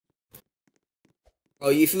Bro,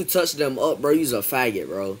 if you touch them up, bro, you's a faggot,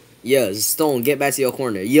 bro. Yeah, Stone, get back to your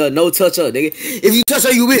corner. Yeah, no touch up, nigga. If you touch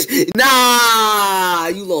her, you bitch. Nah,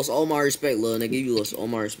 you lost all my respect, little nigga. You lost all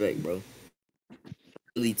my respect, bro.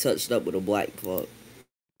 Really touched up with a black fuck.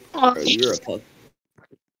 Bro, you're a puck.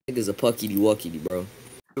 Nigga's a puckity wuckity, bro.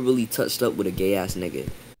 You really touched up with a gay ass nigga.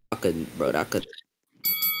 I couldn't, bro. I could.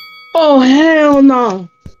 Oh hell no!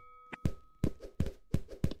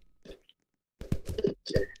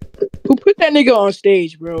 Who put that nigga on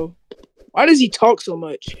stage, bro? Why does he talk so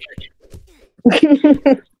much?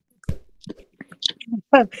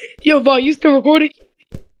 Yo, Vaughn, you still recording?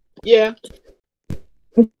 Yeah.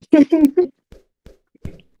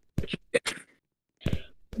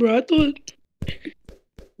 Bro, I thought.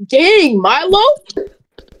 Dang, Milo?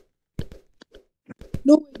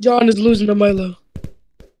 No way John is losing to Milo.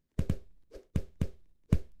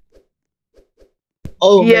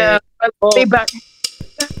 Oh, yeah. Stay back.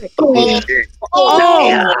 Oh,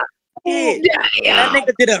 yeah. That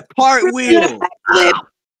nigga did a cartwheel.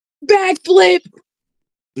 Backflip.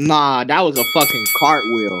 Nah, that was a fucking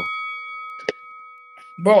cartwheel.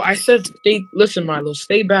 Bro, I said listen, Milo,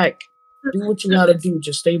 stay back. Do what you gotta do,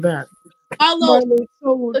 just stay back. Milo,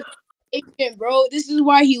 patient, bro. This is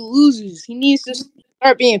why he loses. He needs to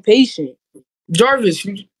start being patient. Jarvis,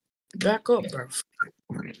 you back up, bro.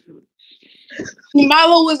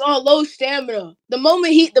 Milo was on low stamina. The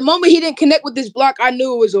moment he didn't connect with this block, I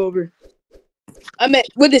knew it was over. I meant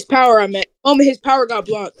with his power. The moment his power got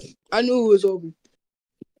blocked, I knew it was over.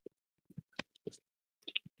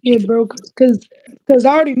 Yeah, bro, because I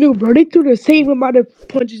already knew, bro. They threw the same amount of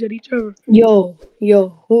punches at each other. Yo,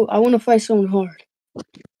 who? I want to fight someone hard. All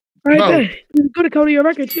right, then. Go to cover your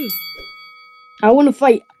record too. I want to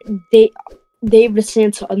fight David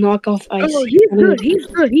Santa, a knockoff Icy. Oh, he's good. He's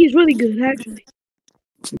good. He's really good, actually.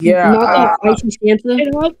 Yeah. Knockoff Icy Santa.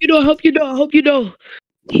 And I hope you know.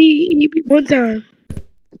 He one time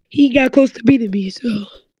he got close to beating me, so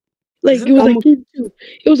like it was like 3-2.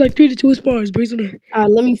 It was like 3-2 as far as based on that.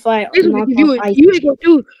 Let me fight. You ain't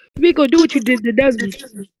gonna do what you did to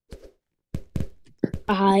Desmond.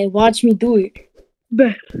 Watch me do it.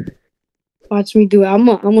 Bet. Watch me do it. I'm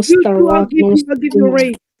gonna start rocking. I'll give you a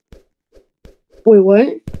raise. Wait,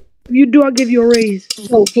 what? You do, I'll give you a raise.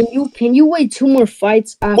 Yo, can you wait 2 more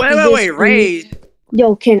fights after Wait, raise.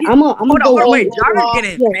 Yo, I'm gonna go wait, Jarvis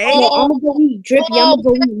getting paid? Yo, I'm gonna go eat. Drippy, I'm gonna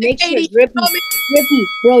go eat. Make sure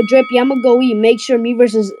Drippy, I'm gonna go eat. Make sure me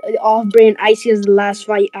versus Oubre and Icy is the last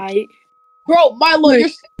fight. Bro, Milo, your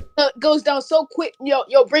goes down so quick. Yo,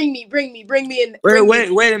 bring me in.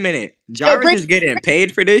 Wait a minute. Jarvis is getting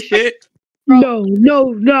paid for this shit? No,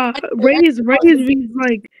 nah. Raise means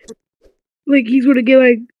like he's gonna get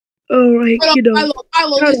like, Milo,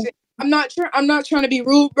 listen. I'm not trying to be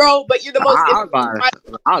rude, bro, but you're the most.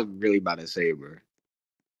 I was really about to say, bro.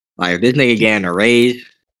 Like, if this nigga getting a raise,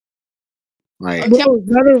 like, bro,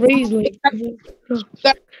 not a raise, like.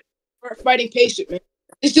 Fighting patient, man.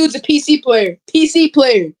 This dude's a PC player. Because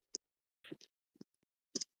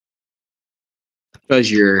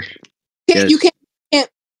you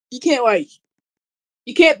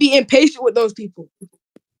can't be impatient with those people.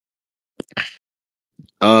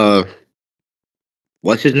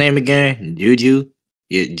 What's his name again? Juju?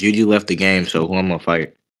 Yeah, Juju left the game, so who I'm gonna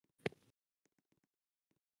fight?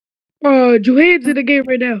 Juhade's in the game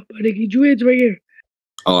right now. Juhade's right here.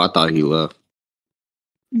 Oh, I thought he left.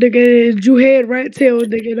 Nigga, Juhade right tail,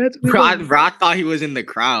 nigga. That's bro, I thought he was in the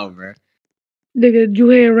crowd, bro. Nigga,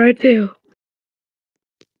 Juhade right tail.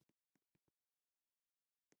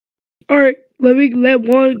 Alright, let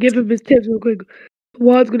Juan give him his tips real quick.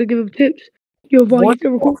 Juan's gonna give him tips. Yo, Vaughn, you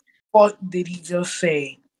still recording? What did he just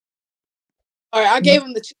say? All right, I gave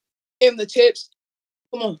him the tips.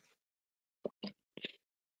 Come on.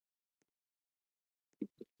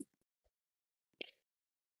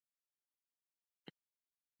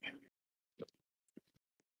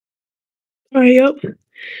 Hurry up.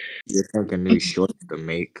 You're thinking new shorts to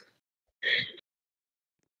make.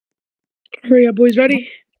 Hurry up, boys. Ready?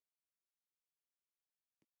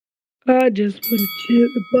 I just want to chill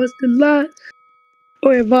the busted line. Oh,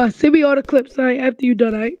 yeah, Vaughn, send me all the clips, all right, after you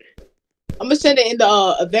done, all right? I'm going to send it in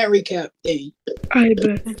the event recap thing. All right,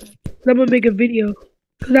 bet. I'm going to make a video.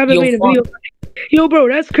 Because I haven't made a video. Yo, bro,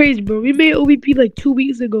 that's crazy, bro. We made OVP like 2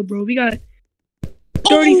 weeks ago, bro. We got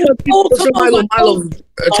 30-some people. Milo.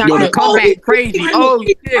 Yo, the comeback crazy. Oh,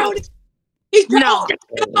 shit. No.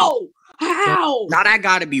 How? Now that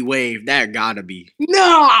gotta be waived. That gotta be.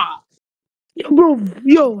 Nah.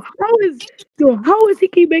 Yo, how is he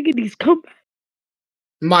keep making these comebacks?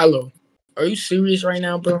 Milo, are you serious right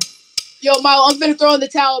now, bro? Yo, Milo, I'm finna throw in the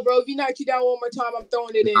towel, bro. If you knock you down one more time, I'm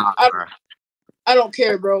throwing it in. I don't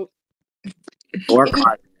care, bro.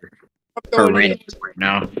 Scorecard I'm throwing it in. horrendous right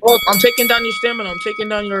now. Oh, I'm taking down your stamina. I'm taking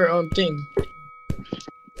down your thing.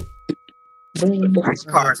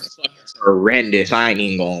 Scorecard's horrendous. I ain't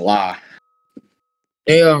even gonna lie.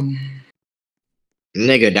 Damn,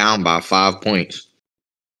 Nigga down by 5 points.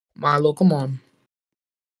 Milo, come on.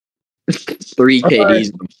 3 Alright. KDs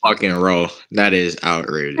in a fucking row. That is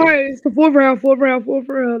outrageous. All right, it's the fourth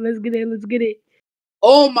round. Let's get it. Let's get it.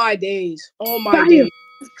 Oh my days. Oh my Fire. days.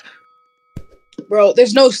 Bro,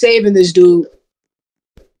 there's no saving this dude.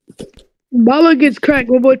 Milo gets cracked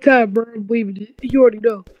one more time, bro. I'm believing it. You already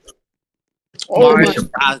know. Oh I'm my.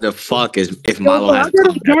 surprised the fuck is if Yo, Milo bro, has.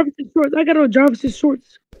 I got on Jarvis's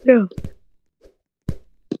shorts. Yeah.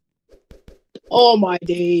 Oh my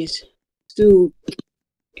days, dude.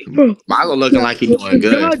 Bro, Milo looking like he doing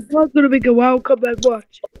good. John's gonna make a wild comeback.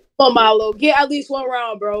 Watch. Come on, Milo. Get at least one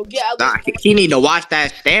round, bro. Get at Nah, least. he need to watch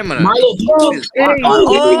that stamina. Milo, Bro, Jesus. hey,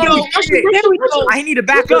 Oh, shit. there we go. He need to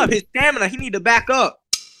back up. His stamina. He need to back up.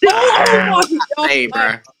 Oh my God. Hey,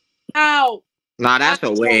 bro. Ow. Nah, that's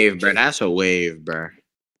a wave, bro. That's a wave, bro.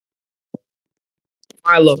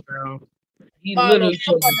 Milo, bro. He Milo, literally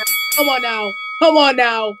come on now. Come on now. Come on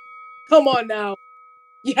now. Come on now.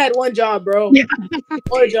 You had one job, bro. Yeah.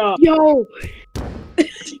 One job. Yo,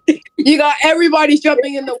 You got everybody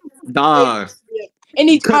jumping in the Dog.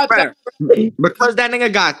 any top. Because that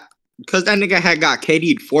nigga had got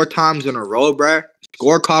KD'd 4 times in a row, bro.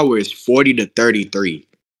 Scorecard was 40-33.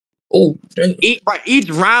 Oh, Each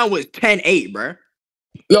round was 10-8, bro.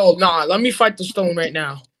 yo, nah. Let me fight the stone right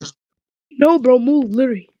now. No, bro, move,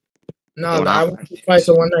 literally. Nah, Oh, I nah. want to fight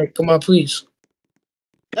someone night. Come on, please.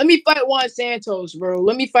 Let me fight Juan Santos, bro.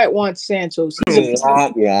 Let me fight Juan Santos. He's a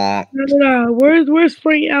Womp womp. no. Where's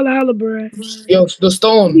Frank Alahalabur at? Yo, the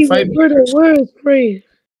stone. Fight me. Where's Frank?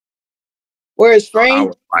 Where's I Frank?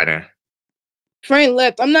 was fighting. Frank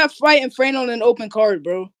left. I'm not fighting Frank on an open card,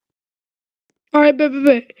 bro. All right, bet.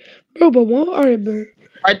 Bro, but Juan. All right, bro.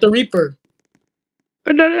 Fight the Reaper.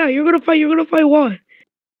 No. You're gonna fight Juan.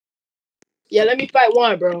 Yeah, let me fight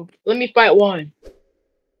Juan, bro. Let me fight Juan.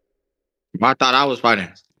 I thought I was fighting.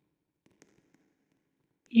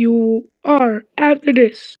 You are after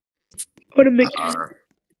this. What a make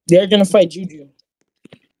They're gonna fight Juju.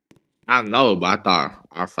 I know, but I thought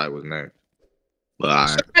our fight was next. But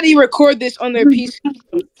Somebody record this on their PC.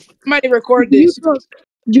 Somebody record this.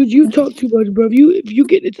 You talk too much, bro. If you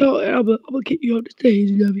get to talk, I'm gonna kick you off the stage.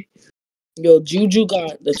 You know what I mean? Yo, Juju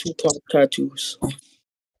got the 2 top tattoos.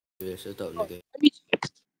 Yeah, shut up, nigga.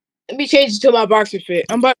 Let me change it to my boxer fit.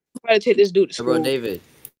 I'm about to take this dude to Hey, school. bro, David.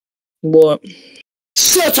 What?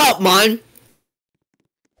 Shut up, man.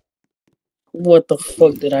 What the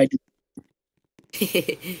fuck did I do?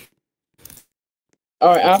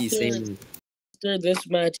 All right, Keep saying- after this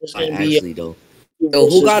match is Like, gonna be. actually, though. Yo,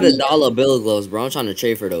 who got $1 bill gloves, bro? I'm trying to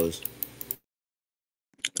trade for those.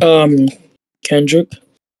 Kendrick.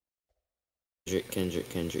 Kendrick.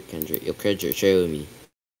 Yo, Kendrick, trade with me.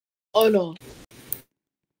 Oh no.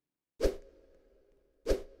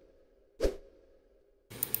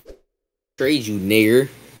 Trade you, nigger.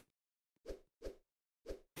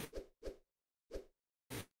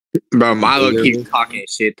 bro, Milo keeps talking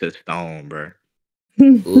shit to Stone, bro.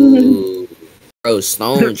 Ooh. Bro,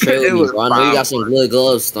 Stone, trade with me, bro. I know you got some good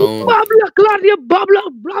gloves, Stone. Blah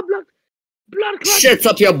blah. Shut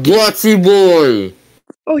up, your bloody boy.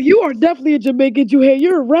 Oh, you are definitely a Jamaican Juhair.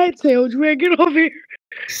 You're a rat tail, Juhair. Get over here.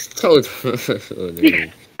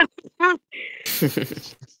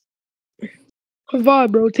 Come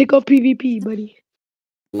on, bro. Take off PvP, buddy.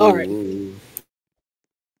 All right.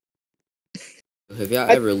 Have y'all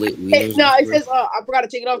ever lit wieners? No, it says I forgot to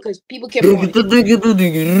take it off because people kept going.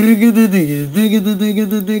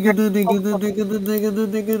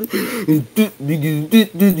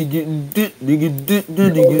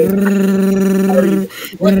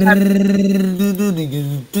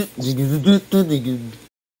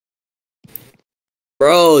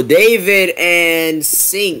 Bro, David and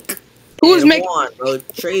Sync. Who's and making? Juan, bro?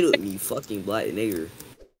 Trade with me, fucking black nigger.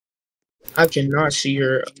 I cannot see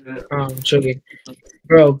your chicken.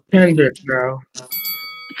 Bro, Kendrick, bro.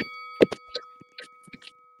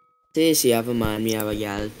 Se have mind me have a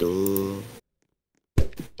gal too.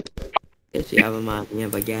 Se have mind me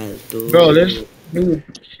have a gal too. Bro, this dude,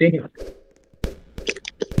 shit.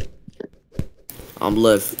 I'm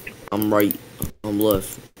left. I'm right. I'm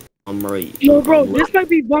left. I'm right. Yo, bro, I'm this might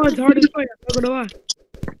be Vaughn's hardest fight. I'm not gonna lie.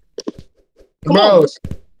 Come Bro, on.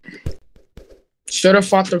 should have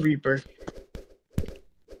fought the Reaper.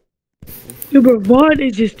 Yo, bro, Vaughn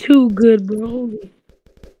is just too good, bro.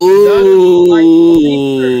 Ooh.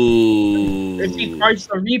 If he fights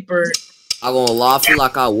the Reaper, I gonna lie, I feel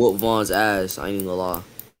like I whoop Vaughn's ass. I ain't even gonna lie.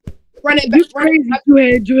 Run it You back. Run it crazy, back.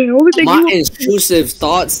 Juhan. Only thing My you intrusive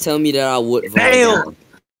thoughts tell me that I would Vaughn's Damn. ass.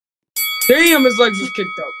 Damn, his legs is kicked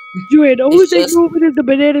up. Juhan, the only It's thing just- moving is the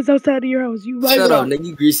bananas outside of your house. You right Shut up, about nigga.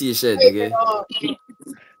 You greasy as shit, Wave it nigga. off.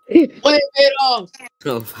 it. Wave it off.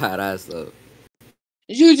 No fat ass though.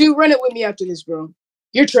 Juju, run it with me after this, bro.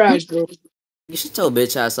 You're trash, bro. You should tell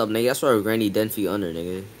bitch ass up, nigga. That's why Granny den feet under,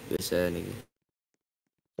 nigga. Bitch ass nigga.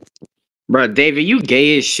 Bro, David, you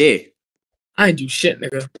gay as shit. I ain't do shit,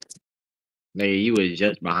 nigga. Nigga, you was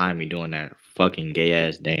just behind me doing that fucking gay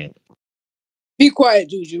ass dance. Be quiet,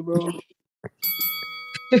 Juju, bro.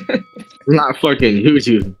 Not fucking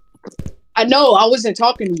you. I know I wasn't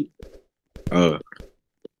talking to you.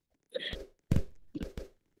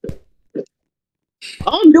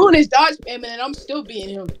 All I'm doing is dodge spamming, and I'm still beating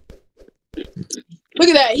him. Look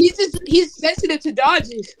at that. He's sensitive to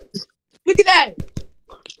dodges. Look at that.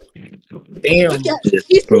 Damn. Look at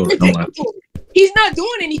he's Bro, too come on. predictable. He's not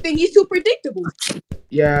doing anything. He's too predictable.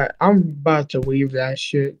 Yeah, I'm about to weave that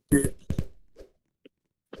shit.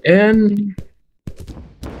 And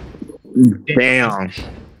Damn.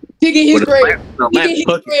 Digging his With a grave. left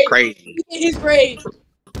hook is crazy. Digging his grave.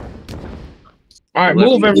 all right,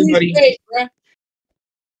 Well, move Digging his everybody. grave, bruh.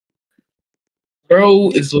 Bro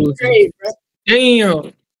Digging is his losing. grave, bruh.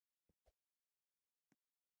 Damn.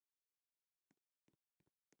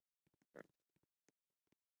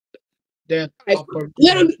 That upper.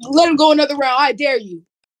 Let him go another round. I dare you.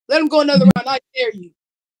 Let him go another round. I dare you.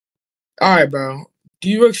 All right, bro. Do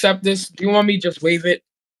you accept this? Do you want me to just wave it?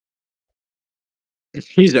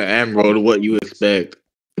 He's an emerald. What you expect?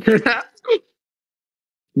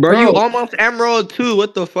 Bro, you almost emerald too.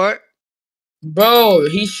 What the fuck? Bro,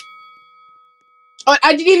 he's Oh,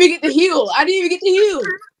 I didn't even get the heal. I didn't even get the heal.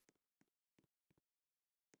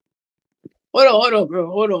 Hold on, bro.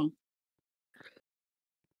 Hold on.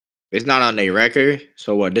 It's not on their record.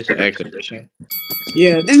 So what? This is an exhibition.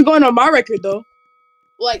 Yeah, this is going on my record though.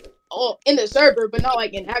 Like, oh, in the server, but not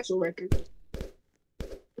like in actual record.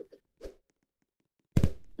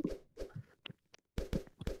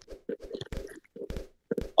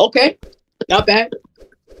 Okay, not bad.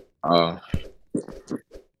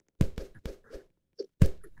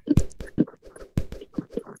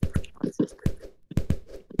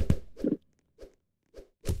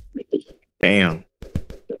 Damn.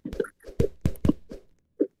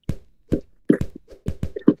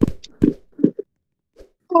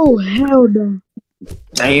 Oh hell no!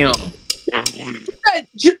 Damn. Get that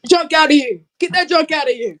junk out of here. Get that junk out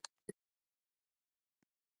of here.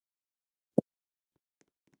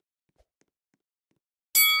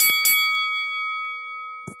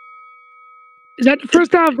 Is that the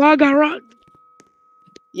first time I got rocked?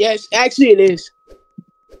 Yes, actually it is.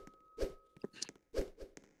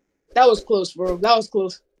 That was close, bro. That was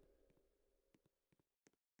close.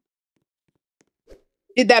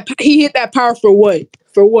 He hit that power for what?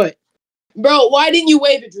 For what? Bro, why didn't you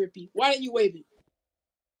wave it, Drippy? Why didn't you wave it?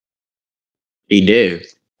 He did.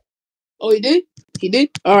 Oh, he did? He did?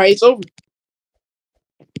 Alright, it's over.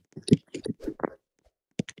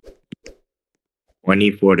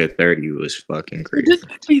 24 to 30 was fucking crazy.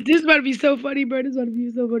 This about to be so funny, bro. This about to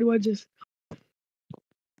be so funny. Watch this.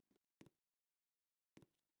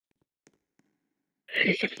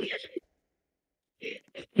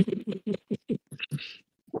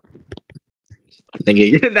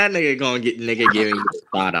 Nigga, that nigga gonna get nigga giving you the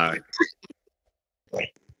side eye.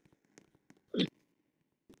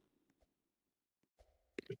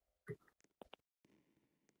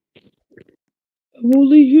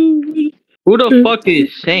 Only you. Who the fuck is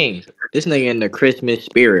Shane? This nigga in the Christmas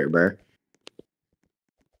spirit, bro.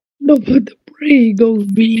 Don't put the blame on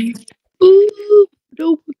me. Ooh,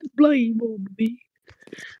 don't put the blame on me.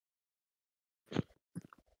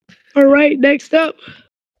 All right, next up,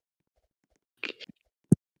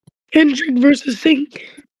 Kendrick versus Sink.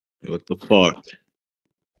 What the fuck?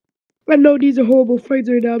 I know these are horrible fights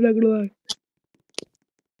right now. I'm not gonna lie.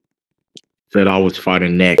 Said I was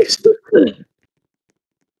fighting next.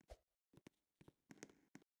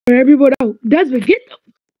 Everybody out. Desmond, get them.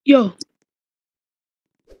 Yo.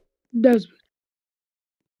 Desmond.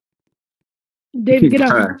 David, get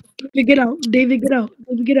out. David, get out. David, get out.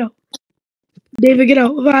 David, get out. David, get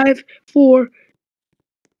out. 5, 4.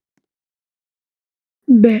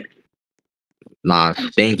 Bet. Nah,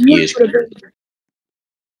 stinky is.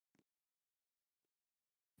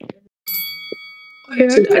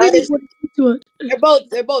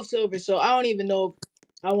 They're both silver, so I don't even know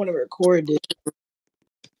if I want to record this.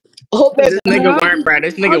 I hope This nigga wearing, bro.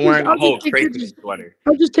 This nigga wearing a whole Christmas sweater.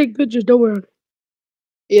 I'll just take pictures. Don't worry.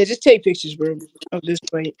 Yeah, just take pictures, bro, of this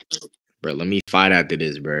fight. Bro, let me fight after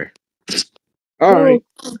this, bro. All right.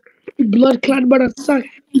 Blood clot but a suck.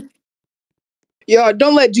 Yo,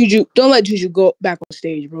 don't let Juju go back on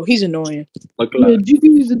stage, bro. He's annoying. Look Yeah,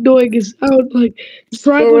 Juju is annoying as out like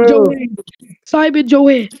Simon For real. Joanne. Simon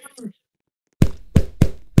Joanne.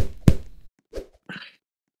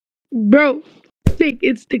 Bro, I think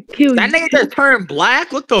it's to kill that you. nigga just turned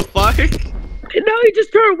black? What the fuck? And now he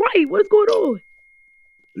just turned white. What's going on?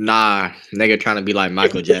 Nah, nigga trying to be like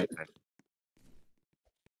Michael Jackson.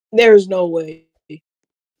 There's no way.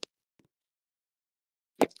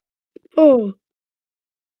 Oh.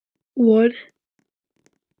 1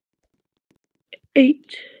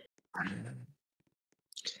 8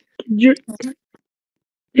 Drink.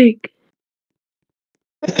 Take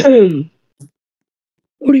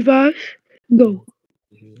 45. Go.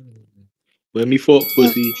 Let me fuck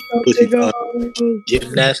pussy. Pussy fuck.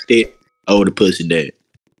 Gymnastic. Oh, the pussy dead.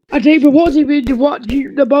 I take for watching with the watch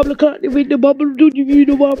the bubble cut with the bubble do you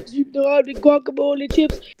the bubble the guacamole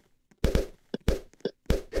chips.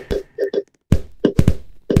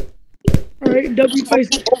 Alright, W face.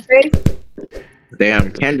 Okay.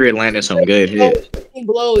 Damn, Kendrick landed some good hits.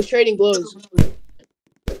 Trading blows.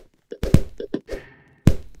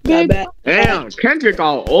 Man, Not bad. Damn, Kendrick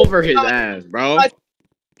all over his ass, bro.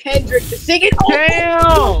 Kendrick the singing.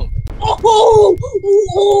 Damn! Oh,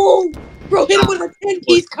 bro, hit him with a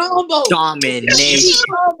 10-piece combo. Domination.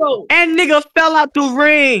 Combo. And nigga fell out the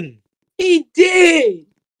ring. He did.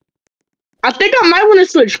 I think I might want to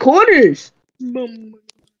switch quarters. Nah,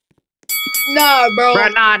 bro. Bro,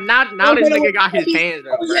 now this nigga got his hands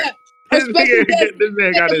up. Oh, yeah. This Our special nigga, guest, this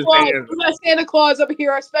man got his hands we got Santa Claus up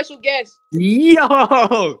here, our special guest.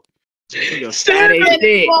 Yo! Santa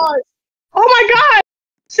shit. Claus. Oh my god!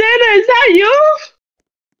 Santa, is that you?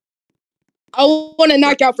 I want to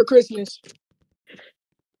knock out for Christmas.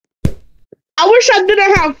 I wish I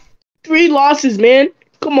didn't have 3 losses, man.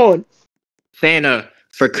 Come on. Santa,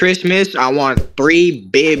 for Christmas, I want 3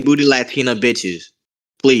 big booty Latina bitches.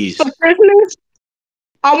 Please. For Christmas,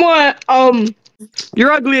 I want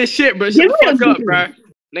You're ugly as shit, bro. Shut the Give me fuck a up, bitch. bro.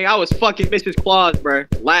 Nigga, I was fucking Mrs. Claus, bro.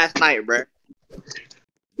 Last night, bro.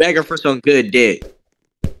 Begging for some good dick.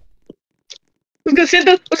 Let's go,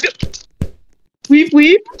 Santa. Let's go. Weep.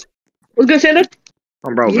 Let's go, Santa.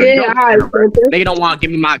 Oh, bro, Yeah, don't- hi, Santa. Nigga don't want to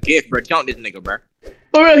give me my gift, bro. Jump this nigga, bro.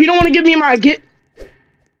 For real, he don't want to give me my gift.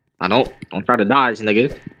 I don't try to dodge,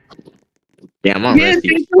 nigga. Damn, I'm Yeah,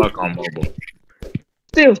 rusty as Santa. fuck on mobile.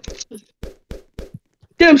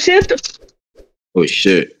 Damn, Santa. Oh,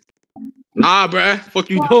 shit. Nah, bro. Fuck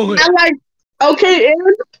you doing? Okay,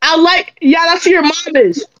 Aaron. Yeah, that's who your mom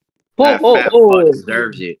is. That fat fuck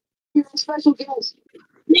deserves it. Special guest.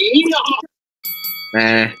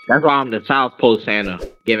 Man, that's why I'm the South Pole Santa,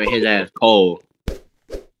 giving his ass cold.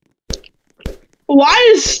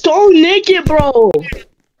 Why is Stone naked, bro?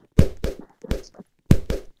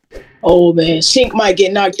 Oh man, Sink might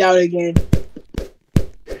get knocked out again.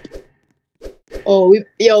 Oh,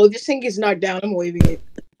 if Sink gets knocked down, I'm waving it.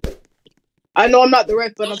 I know I'm not the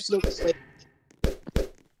ref, but I'm still the slave.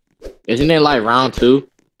 Isn't it like round 2?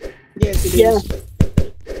 Yes, it is.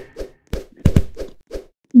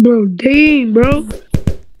 Bro, dang, bro.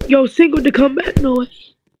 Yo, single to come back, no way.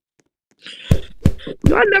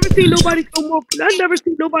 Yo, I never seen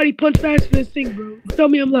nobody punch faster than Sing, bro. Tell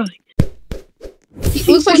me I'm lying. It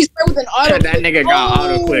looks like he's playing with an auto. That nigga got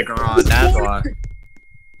auto clicker on, that's why.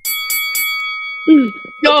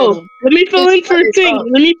 Yo, let me fill in for Sing.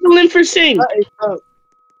 Let me fill in for Sing.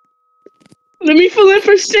 Let me fill in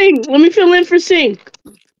for Sing. Let me fill in for Sing.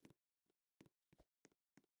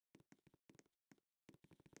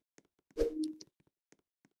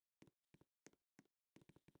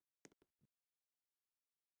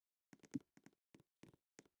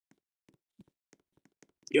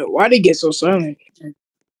 Yo, why'd he get so silent?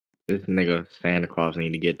 This nigga Santa Claus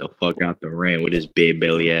need to get the fuck out the ring with his big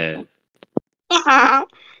belly ass.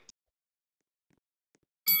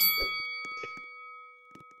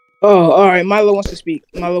 Oh, all right. Milo wants to speak.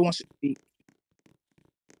 I'm gonna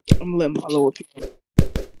let Milo up here.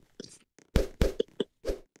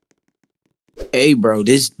 Hey, bro,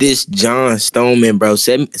 this John Stoneman, bro.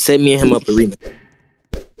 Set me and him up arena.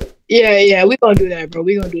 Yeah, we gonna do that, bro.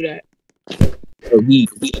 We gonna do that. Yo,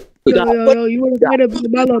 Yo, you wanna fight up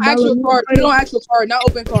Milo? Actual card. No actual card, not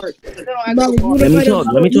open card. No actual card. Let me talk.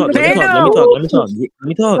 Milo, you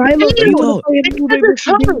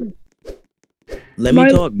Let me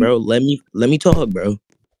talk, bro.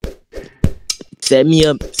 Set me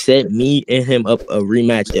and him up a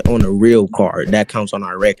rematch on a real card. That counts on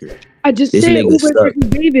our record. I just This said nigga Oubre stuck. versus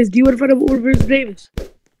Davis. Do you want to fight up Oubre versus Davis?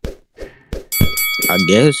 I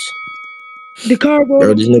guess. The car, bro.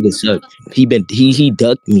 Bro, this nigga sucked. He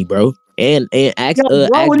ducked me, bro. And ask Yo, bro,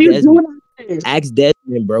 ask what are you Desmond. doing? Ask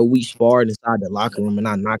Desmond, bro. We sparred inside the locker room and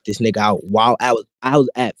I knocked this nigga out while I was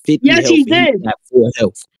at 50 Yes, health he and he did. was at full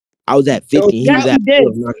health. I was at 50 and he Yes, was he at did.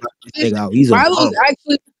 full and I knocked this nigga out. He's a bum.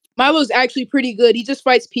 Milo's actually pretty good. He just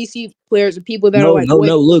fights PC players and people that are No, like, no,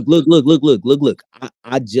 no. Look.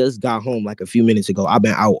 I just got home like a few minutes ago. I've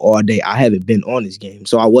been out all day. I haven't been on this game,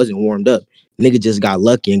 so I wasn't warmed up. Nigga just got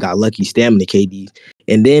lucky and got lucky stamina KDs.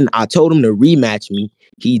 And then I told him to rematch me.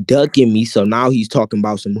 He ducking me, so now he's talking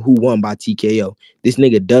about some who won by TKO. This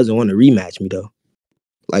nigga doesn't want to rematch me though.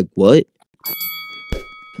 Like what?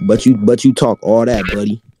 But you talk all that,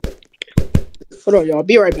 buddy. hold on, y'all.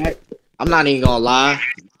 Be right back. I'm not even gonna lie.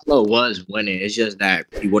 Milo was winning. It's just that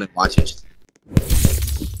he wouldn't watch it.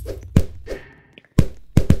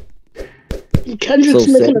 Kendrick's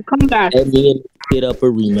So making a comeback. Let me and get up a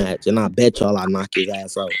rematch, and I bet y'all I knock his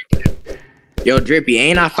ass out. Yo, Drippy,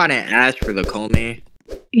 ain't I fighting ass for the co-man?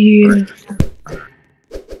 Yeah.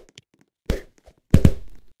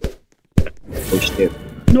 Oh shit.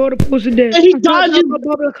 No other person there. He dodges. My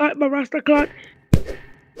bubble clot, my rasta clot.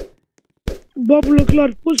 Bubble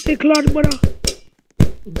clot, pussy clot, brother.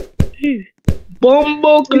 Hey.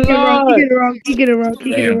 Bombo He get it clock.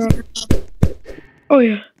 wrong. Oh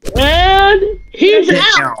yeah. And he's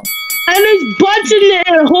out. And his butt's in the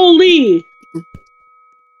air. Holy.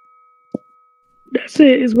 That's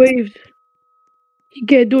it. It's waved. He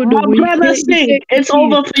can't do it no more. Brother Singh, it's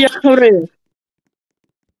over for your career.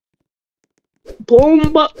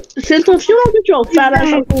 Bomba. Since if you don't get your fat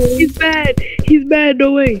ass up. He's bad.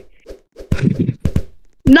 No way.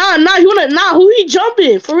 Nah, you wanna who he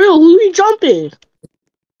jumping? For real, who he jumping?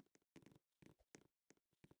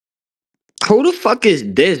 Who the fuck is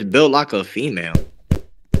this built like a female?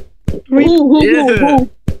 Who?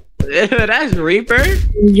 Yeah, that's Reaper.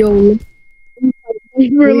 Yo,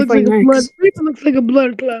 Reaper looks like a blood. Reaper looks like a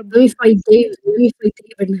blood club. let me fight David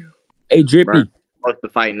now. Hey, Drippy. What's the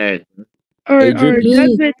fight next? All right. Drippy.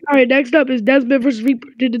 Desmond. All right. Next up is Desmond versus Reaper.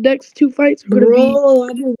 Did the next two fights are gonna be? Bro,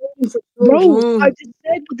 I've been waiting for so Bro, long. I just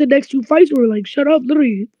said what the next two fights were like. Shut up,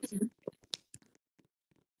 literally.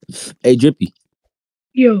 Hey, Drippy.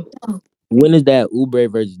 Yo, When is that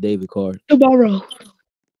Oubre versus David card? tomorrow.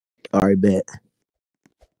 All right, bet.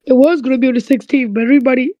 It was gonna be on the 16th, but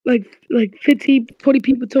everybody like 15, 20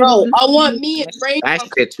 people told Bro, me. I want me and Frayne That on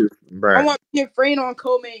shit too, bro. I want me and Frayne on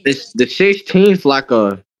co-main. This the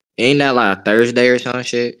 16th, ain't that like a Thursday or some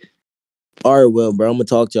shit? All right, well, bro, I'm gonna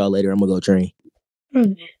talk to y'all later. I'm gonna go train.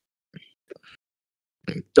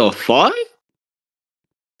 The fuck?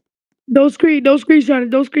 Don't screenshot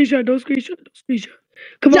it.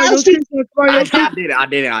 Come on, don't screenshot. I did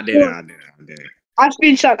it. I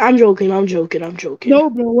screenshot. I'm joking. No,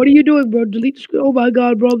 bro, what are you doing, bro? Delete the screen. Oh my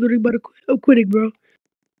god, bro, I'm literally about to quit. I'm quitting, bro.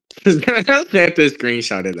 I sent the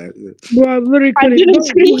screenshot of that. Bro, I'm literally I quitting. didn't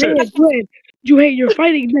screenshot. You hate, you're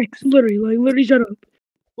fighting next. Literally, shut up.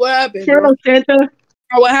 What happened, Shut bro? up, Santa.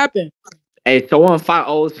 Bro, what happened? Hey, someone fight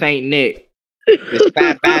old Saint Nick. This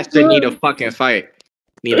fat bastard need a fucking fight.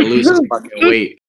 Need to lose his fucking weight.